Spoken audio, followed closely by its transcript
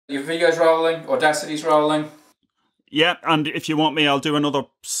Your video's rolling, Audacity's rolling. Yeah, and if you want me, I'll do another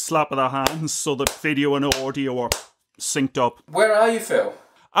slap of the hands so the video and audio are synced up. Where are you, Phil?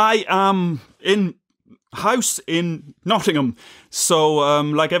 I am in house in Nottingham. So,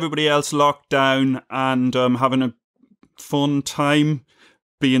 like everybody else, locked down and having a fun time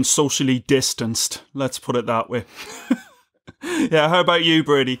being socially distanced. Let's put it that way. Yeah, how about you,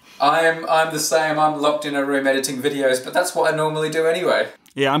 Brady? I'm the same. I'm locked in a room editing videos, but that's what I normally do anyway.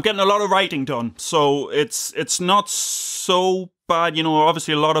 Yeah, I'm getting a lot of writing done, so it's not so bad. You know,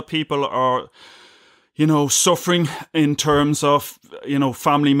 obviously a lot of people are, you know, suffering in terms of, you know,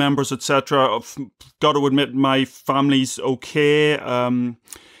 family members, etc. I've got to admit my family's okay.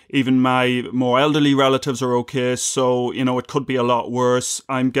 Even my more elderly relatives are okay, so, you know, it could be a lot worse.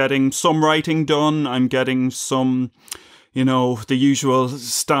 I'm getting some writing done. I'm getting some, you know, the usual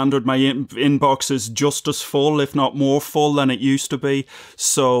standard. My inbox is just as full, if not more full than it used to be.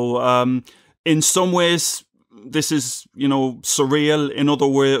 So in some ways, this is, you know, surreal. In other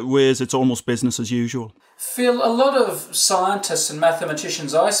ways, it's almost business as usual. Phil, a lot of scientists and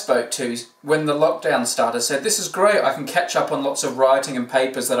mathematicians I spoke to when the lockdown started said, this is great, I can catch up on lots of writing and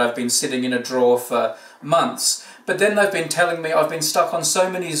papers that I've been sitting in a drawer for months. But then they've been telling me I've been stuck on so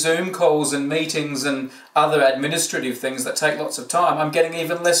many Zoom calls and meetings and other administrative things that take lots of time. I'm getting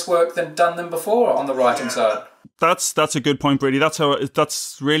even less work done than before on the writing side. That's a good point, Brady.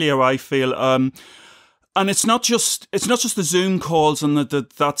 That's really how I feel. And it's not just the Zoom calls and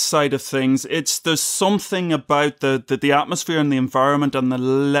that side of things. There's something about the atmosphere and the environment and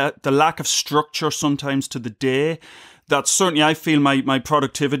the lack of structure sometimes to the day that certainly I feel my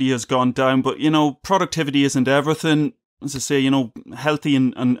productivity has gone down. But, you know, productivity isn't everything. As I say, you know, healthy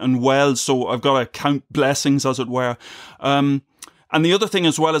and well, so I've got to count blessings, as it were. And the other thing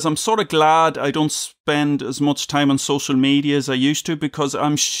as well is I'm sort of glad I don't spend as much time on social media as I used to, because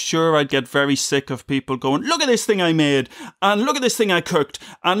I'm sure I'd get very sick of people going, look at this thing I made, and look at this thing I cooked,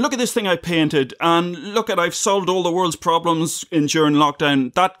 and look at this thing I painted, and look at I've solved all the world's problems during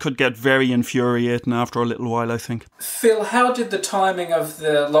lockdown. That could get very infuriating after a little while, I think. Phil, how did the timing of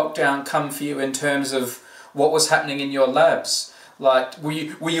the lockdown come for you in terms of what was happening in your labs? Like, were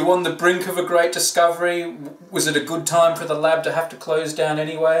you on the brink of a great discovery? Was it a good time for the lab to have to close down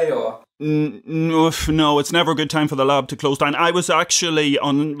anyway, or? No, it's never a good time for the lab to close down. I was actually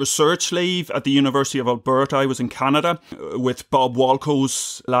on research leave at the University of Alberta. I was in Canada with Bob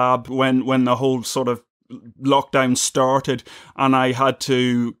Walco's lab when the whole sort of lockdown started, and I had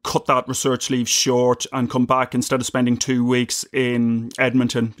to cut that research leave short and come back. Instead of spending 2 weeks in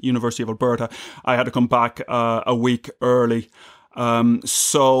Edmonton, University of Alberta, I had to come back a week early. And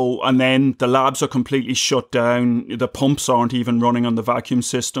then the labs are completely shut down. The pumps aren't even running on the vacuum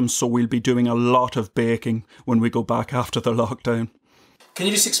system, so we'll be doing a lot of baking when we go back after the lockdown. Can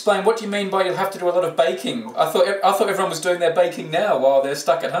you just explain, what do you mean by you'll have to do a lot of baking? I thought everyone was doing their baking now while they're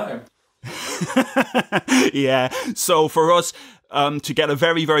stuck at home. Yeah, so for us, to get a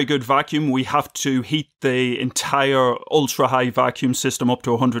very, very good vacuum, we have to heat the entire ultra-high vacuum system up to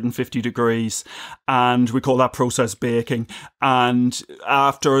 150 degrees, and we call that process baking. And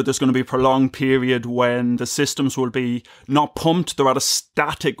after, there's going to be a prolonged period when the systems will be not pumped, they're at a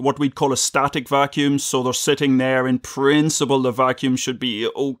static, what we'd call a static vacuum, so they're sitting there. In principle, the vacuum should be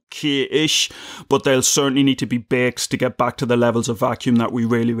okay-ish, but they'll certainly need to be baked to get back to the levels of vacuum that we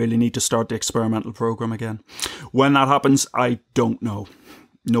really, really need to start the experimental program again. When that happens, I don't know.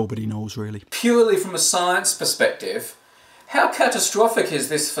 Nobody knows, really. Purely from a science perspective, how catastrophic is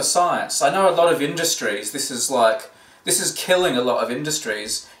this for science? I know a lot of industries, this is killing a lot of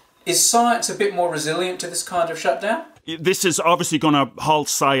industries. Is science a bit more resilient to this kind of shutdown? This is obviously going to halt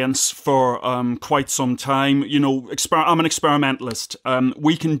science for quite some time. You know, I'm an experimentalist.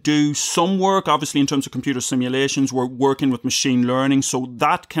 We can do some work, obviously, in terms of computer simulations. We're working with machine learning, so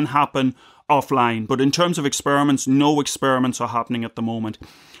that can happen offline. But in terms of experiments, no experiments are happening at the moment.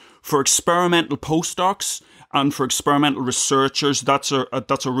 For experimental postdocs and for experimental researchers, that's a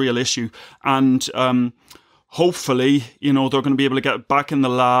real issue. And hopefully, you know, they're going to be able to get back in the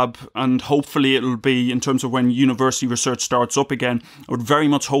lab, and hopefully it'll be, in terms of when university research starts up again, I would very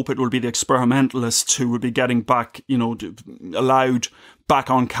much hope it will be the experimentalists who will be getting back, you know, allowed back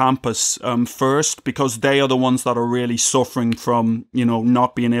on campus first, because they are the ones that are really suffering from, you know,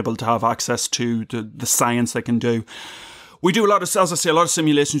 not being able to have access to the science they can do. We do a lot of, as I say, a lot of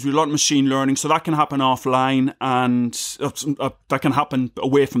simulations, we do a lot of machine learning, so that can happen offline, and that can happen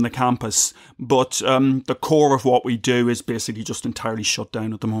away from the campus. But the core of what we do is basically just entirely shut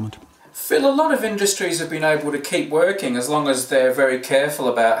down at the moment. Phil, a lot of industries have been able to keep working as long as they're very careful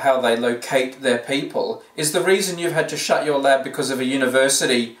about how they locate their people. Is the reason you've had to shut your lab because of a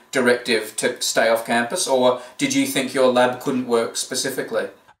university directive to stay off campus, or did you think your lab couldn't work specifically?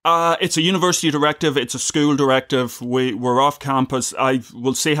 It's a university directive. It's a school directive. We're off campus. I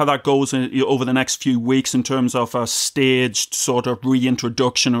will see how that goes over the next few weeks in terms of a staged sort of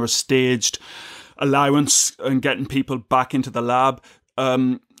reintroduction or a staged allowance and getting people back into the lab.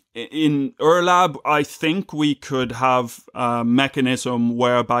 In our lab, I think we could have a mechanism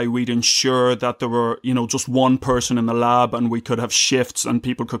whereby we'd ensure that there were, just one person in the lab, and we could have shifts and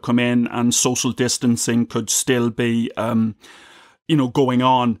people could come in and social distancing could still be, going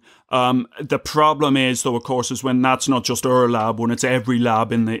on. The problem is, though, of course, is when that's not just our lab, when it's every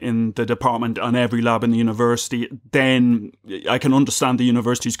lab in the department and every lab in the university, then I can understand the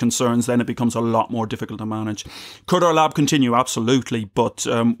university's concerns. Then it becomes a lot more difficult to manage. Could our lab continue? Absolutely, but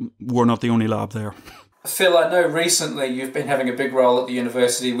we're not the only lab there. Phil, I know recently you've been having a big role at the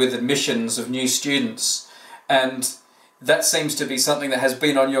university with admissions of new students, and that seems to be something that has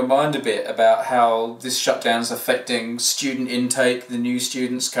been on your mind a bit, about how this shutdown's affecting student intake, the new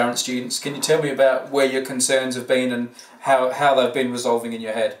students, current students. Can you tell me about where your concerns have been and how they've been resolving in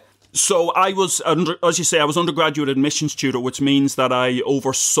your head? So I was, as you say, I was undergraduate admissions tutor, which means that I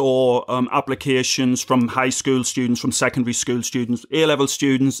oversaw applications from high school students, from secondary school students, A-level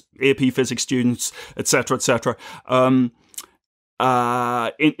students, AP physics students, etc., etc.,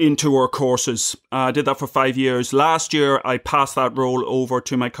 into our courses. I did that for 5 years. Last year, I passed that role over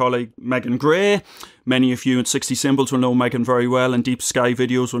to my colleague Megan Gray. Many of you at 60 Symbols will know Megan very well, and Deep Sky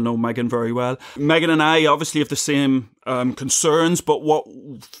Videos will know Megan very well. Megan and I obviously have the same concerns, but we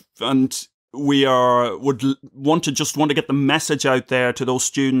would want to get the message out there to those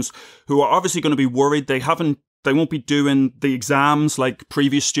students who are obviously going to be worried. They won't be doing the exams like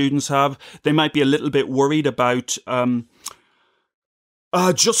previous students have. They might be a little bit worried about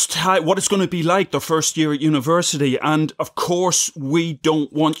what it's going to be like the first year at university. And of course, we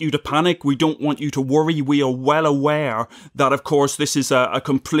don't want you to panic. We don't want you to worry. We are well aware that, of course, this is a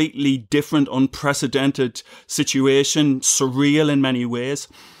completely different, unprecedented situation, surreal in many ways.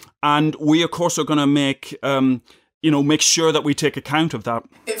 And we, of course, are going to make sure that we take account of that.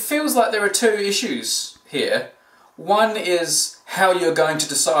 It feels like there are two issues here. One is how you're going to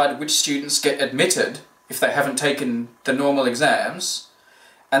decide which students get admitted if they haven't taken the normal exams.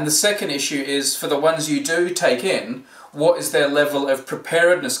 And the second issue is, for the ones you do take in, what is their level of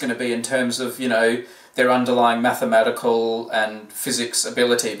preparedness going to be in terms of, their underlying mathematical and physics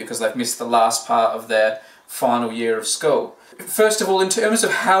ability, because they've missed the last part of their final year of school. First of all, in terms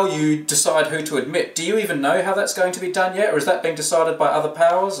of how you decide who to admit, do you even know how that's going to be done yet, or is that being decided by other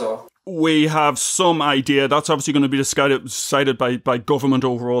powers, or...? We have some idea. That's obviously going to be decided by government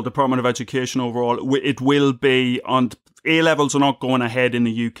overall, Department of Education overall. It will be on... A-levels are not going ahead in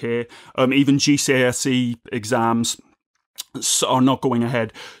the UK. Even GCSE exams are not going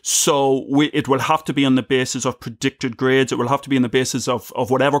ahead. So it will have to be on the basis of predicted grades. It will have to be on the basis of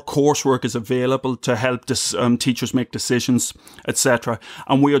whatever coursework is available to help teachers make decisions, etc.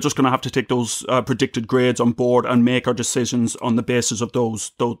 And we are just going to have to take those predicted grades on board and make our decisions on the basis of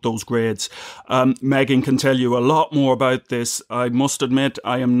those grades. Megan can tell you a lot more about this. I must admit,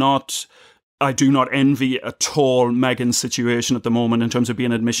 I do not envy at all Megan's situation at the moment in terms of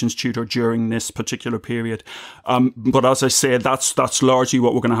being an admissions tutor during this particular period. But as I say, that's largely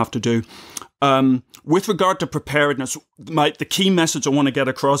what we're going to have to do. With regard to preparedness, the key message I want to get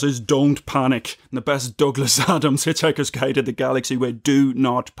across is don't panic. In the best Douglas Adams Hitchhiker's Guide to the Galaxy way, do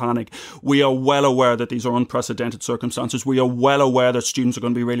not panic. We are well aware that these are unprecedented circumstances. We are well aware that students are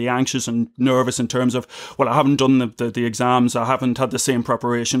going to be really anxious and nervous in terms of, well, I haven't done the exams, I haven't had the same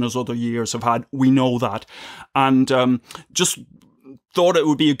preparation as other years have had. We know that. And just thought it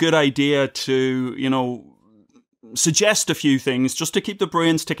would be a good idea to, suggest a few things just to keep the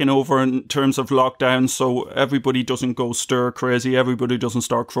brains ticking over in terms of lockdown, so everybody doesn't go stir crazy, everybody doesn't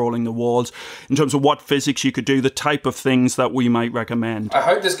start crawling the walls, in terms of what physics you could do, the type of things that we might recommend. I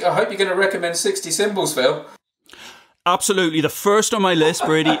hope you're going to recommend 60 Symbols, Phil. Absolutely. The first on my list,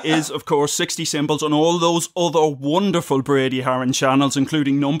 Brady, is, of course, 60 Symbols and all those other wonderful Brady Haran channels,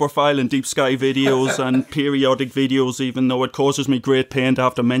 including Numberphile and Deep Sky Videos and periodic videos, even though it causes me great pain to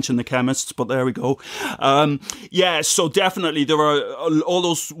have to mention the chemists, but there we go. So definitely there are all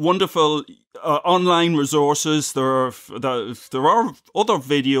those wonderful online resources. There are other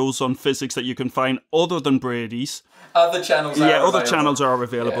videos on physics that you can find other than Brady's. Other channels are available. Other channels are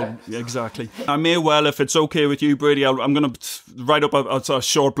available. Yeah. Exactly. I may well, if it's okay with you, Brady, I'm going to write up a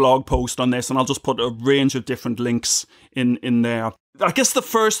short blog post on this, and I'll just put a range of different links in there. I guess the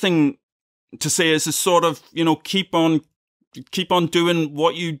first thing to say is sort of, keep on doing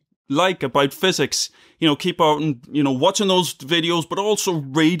what you like about physics. Keep on, watching those videos, but also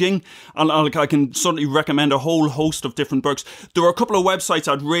reading. And I can certainly recommend a whole host of different books. There are a couple of websites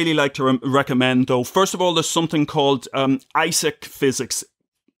I'd really like to recommend, though. First of all, there's something called Isaac Physics.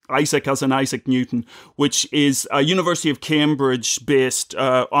 Isaac as in Isaac Newton, which is a University of Cambridge-based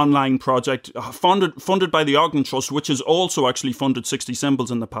online project funded by the Ogden Trust, which has also actually funded 60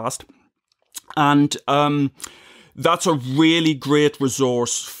 Symbols in the past. And that's a really great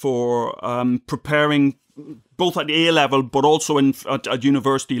resource for preparing both at A level, but also at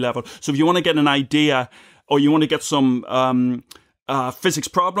university level. So if you want to get an idea, or you want to get some physics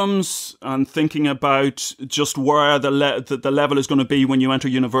problems and thinking about just where the level is going to be when you enter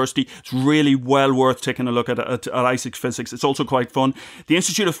university, it's really well worth taking a look at Isaac Physics. It's also quite fun. The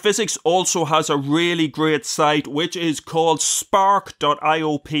Institute of Physics also has a really great site, which is called spark.iop.org.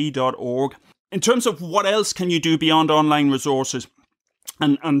 In terms of what else can you do beyond online resources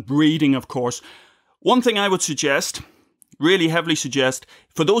and reading, of course, one thing I would suggest, really heavily suggest,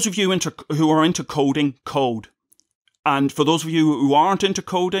 for those of you who are into coding, code. And for those of you who aren't into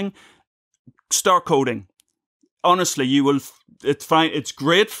coding, start coding. Honestly, it's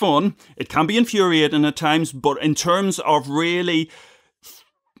great fun. It can be infuriating at times, but in terms of really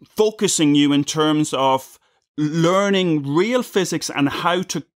focusing you in terms of learning real physics and how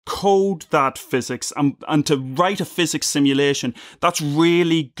to code that physics and to write a physics simulation, that's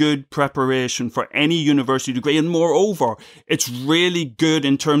really good preparation for any university degree. And moreover, it's really good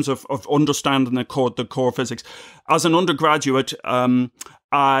in terms of understanding the core physics. As an undergraduate, and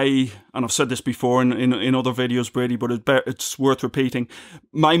I've said this before in other videos, Brady, but it's worth repeating.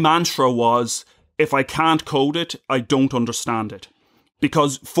 My mantra was, if I can't code it, I don't understand it.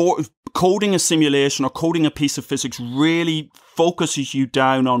 Because for coding a simulation or coding a piece of physics really focuses you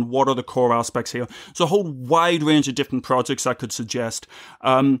down on what are the core aspects here. So a whole wide range of different projects I could suggest.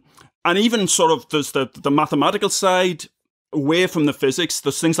 And even sort of there's the mathematical side away from the physics.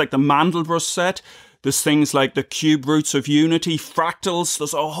 There's things like the Mandelbrot set. There's things like the cube roots of unity, fractals.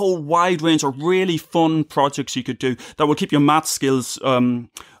 There's a whole wide range of really fun projects you could do that will keep your math skills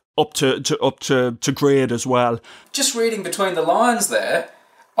up to grade as well. Just reading between the lines there,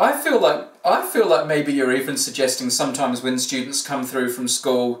 I feel like maybe you're even suggesting sometimes when students come through from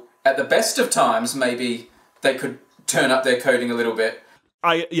school, at the best of times, maybe they could turn up their coding a little bit.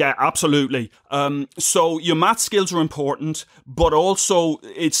 Yeah, absolutely. So your math skills are important, but also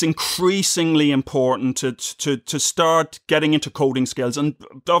it's increasingly important to start getting into coding skills. And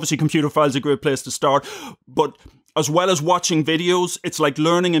obviously computer files are a great place to start, but as well as watching videos, it's like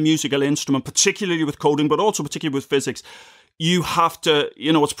learning a musical instrument, particularly with coding, but also particularly with physics. You have to,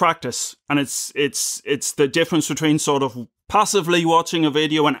 it's practice. And it's the difference between sort of passively watching a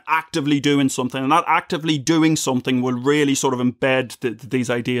video and actively doing something. And that actively doing something will really sort of embed these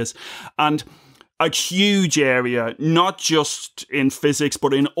ideas. And a huge area, not just in physics,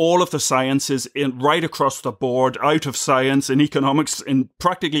 but in all of the sciences, right across the board, out of science, in economics, in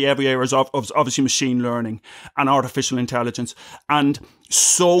practically every area of obviously machine learning and artificial intelligence. And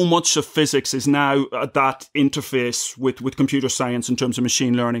so much of physics is now at that interface with computer science in terms of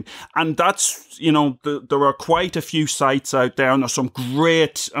machine learning. And that's, there are quite a few sites out there, and there's some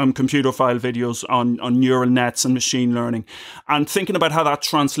great computer file videos on neural nets and machine learning. And thinking about how that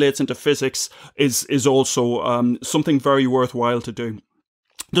translates into physics is also something very worthwhile to do.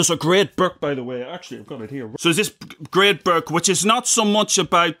 There's a great book, by the way. Actually, I've got it here. So there's this great book, which is not so much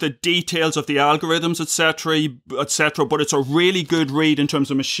about the details of the algorithms, etc., but it's a really good read in terms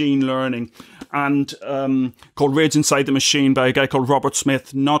of machine learning, and called Rage Inside the Machine by a guy called Robert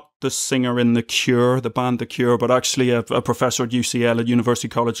Smith, not the singer in The Cure, the band The Cure, but actually a professor at UCL at University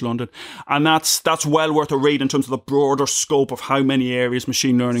College London. And that's well worth a read in terms of the broader scope of how many areas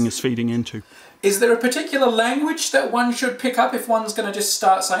machine learning is feeding into. Is there a particular language that one should pick up if one's going to just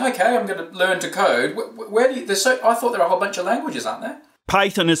start saying, okay, I'm going to learn to code? I thought there are a whole bunch of languages, aren't there?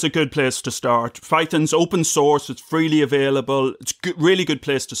 Python is a good place to start. Python's open source, it's freely available. It's a really good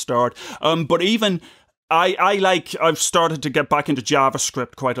place to start. But even I've started to get back into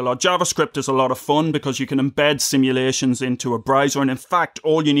JavaScript quite a lot. JavaScript is a lot of fun because you can embed simulations into a browser. And in fact,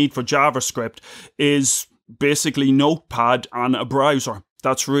 all you need for JavaScript is basically Notepad and a browser.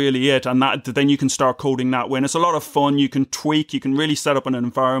 That's really it. And then you can start coding that way. And it's a lot of fun. You can tweak. You can really set up an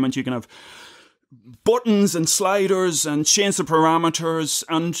environment. You can have buttons and sliders and change the parameters.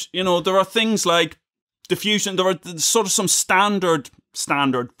 And, there are things like diffusion. There are sort of some standard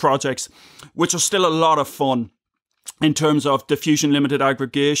projects, which are still a lot of fun in terms of diffusion limited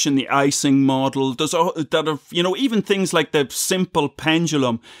aggregation, the Ising model. Even things like the simple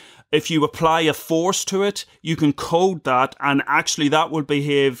pendulum. if you apply a force to it, you can code that, and actually that will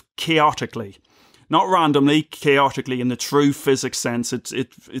behave chaotically. Not randomly, chaotically in the true physics sense.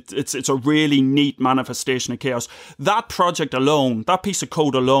 It's a really neat manifestation of chaos. That project alone, that piece of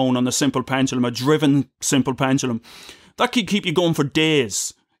code alone on the simple pendulum, a driven simple pendulum, that could keep you going for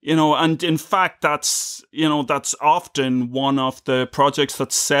days. And in fact, that's often one of the projects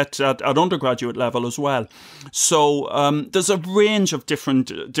that's set at undergraduate level as well. So there's a range of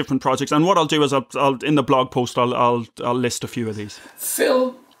different projects. And what I'll do is I'll in the blog post, I'll list a few of these.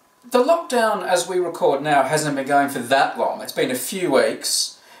 Phil, the lockdown as we record now hasn't been going for that long. It's been a few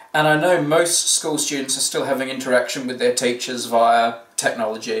weeks. And I know most school students are still having interaction with their teachers via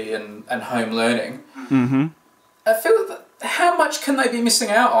technology and home learning. Mm-hmm. I feel that how much can they be missing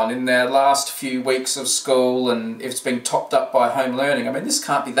out on in their last few weeks of school, and if it's been topped up by home learning? I mean, this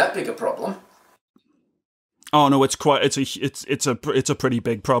can't be that big a problem. Oh no, it's a pretty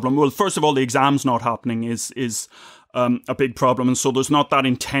big problem. Well, first of all, the exams not happening is a big problem, and so there's not that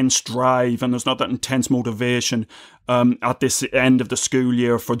intense drive and there's not that intense motivation at this end of the school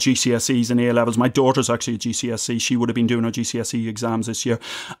year for GCSEs and A-levels. My daughter's actually a GCSE. She would have been doing her GCSE exams this year.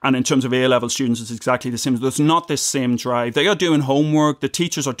 And in terms of A-level students, it's exactly the same. There's not this same drive. They are doing homework. The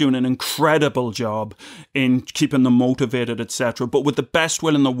teachers are doing an incredible job in keeping them motivated, etc. But with the best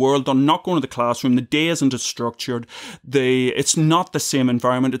will in the world, they're not going to the classroom. The day isn't as structured. It's not the same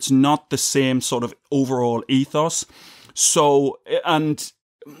environment. It's not the same sort of overall ethos. So, and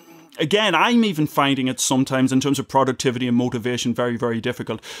again, I'm even finding it sometimes in terms of productivity and motivation very, very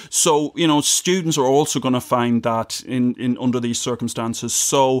difficult. So, students are also going to find that in under these circumstances.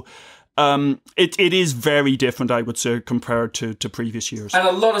 So, it is very different, I would say, compared to previous years. And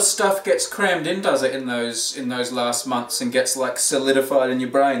a lot of stuff gets crammed in, does it, in those last months, and gets solidified in your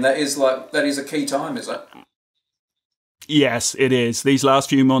brain. That is a key time, is it? Yes, it is. These last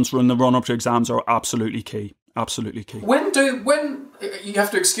few months in the run up to exams are absolutely key. Absolutely key. When you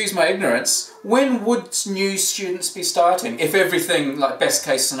have to excuse my ignorance, when would new students be starting? If everything, best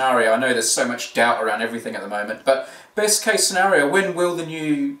case scenario, I know there's so much doubt around everything at the moment, but best case scenario, when will the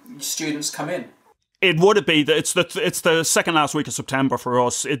new students come in? It would be it's the second last week of September for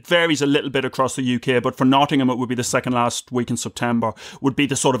us. It varies a little bit across the UK, but for Nottingham it would be the second last week in September, would be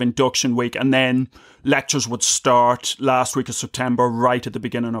the sort of induction week, and then lectures would start last week of September, right at the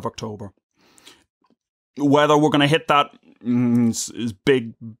beginning of October. Whether we're going to hit that is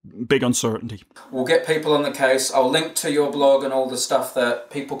big uncertainty. We'll get people on the case. I'll link to your blog and all the stuff that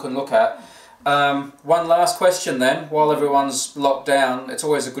people can look at. One last question then. While everyone's locked down, it's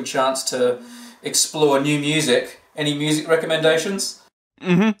always a good chance to explore new music. Any music recommendations?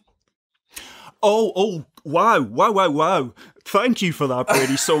 Mm-hmm. Oh, wow. Thank you for that,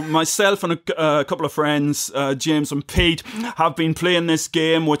 Brady. So myself and a couple of friends, James and Pete, have been playing this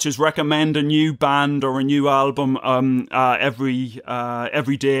game, which is recommend a new band or a new album every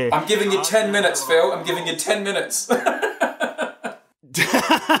day. I'm giving you 10 minutes, Phil. I'm giving you 10 minutes.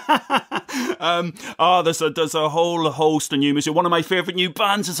 There's a whole host of new music. One of my favourite new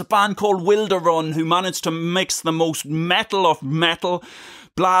bands is a band called Wilderun, who managed to mix the most metal of metal,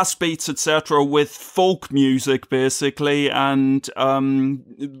 blast beats, etc., with folk music, basically, and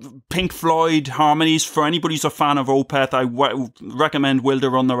Pink Floyd harmonies. For anybody who's a fan of Opeth, I recommend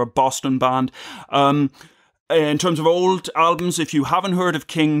Wilderun. They're a Boston band. In terms of old albums, if you haven't heard of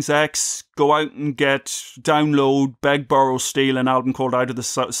King's X, go out and download, beg, borrow, steal an album called Out of the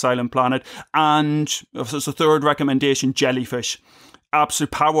Silent Planet. And as a third recommendation, Jellyfish.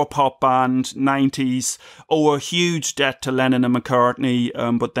 Absolute power pop band, 90s. A huge debt to Lennon and McCartney,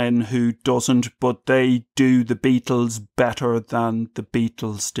 but then who doesn't? But they do the Beatles better than the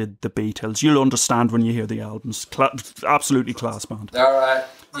Beatles did the Beatles. You'll understand when you hear the albums. Absolutely class band. All right.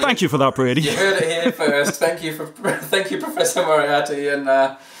 Thank you for that, Brady. You heard it here first. Thank you, Professor Moriarty,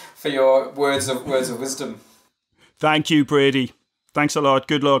 and for your words of wisdom. Thank you, Brady. Thanks a lot.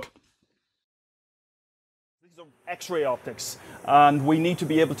 Good luck. These are X-ray optics, and we need to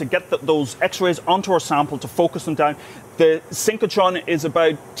be able to get those X-rays onto our sample to focus them down. The synchrotron is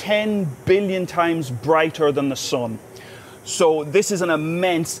about 10 billion times brighter than the sun. So this is an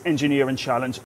immense engineering challenge.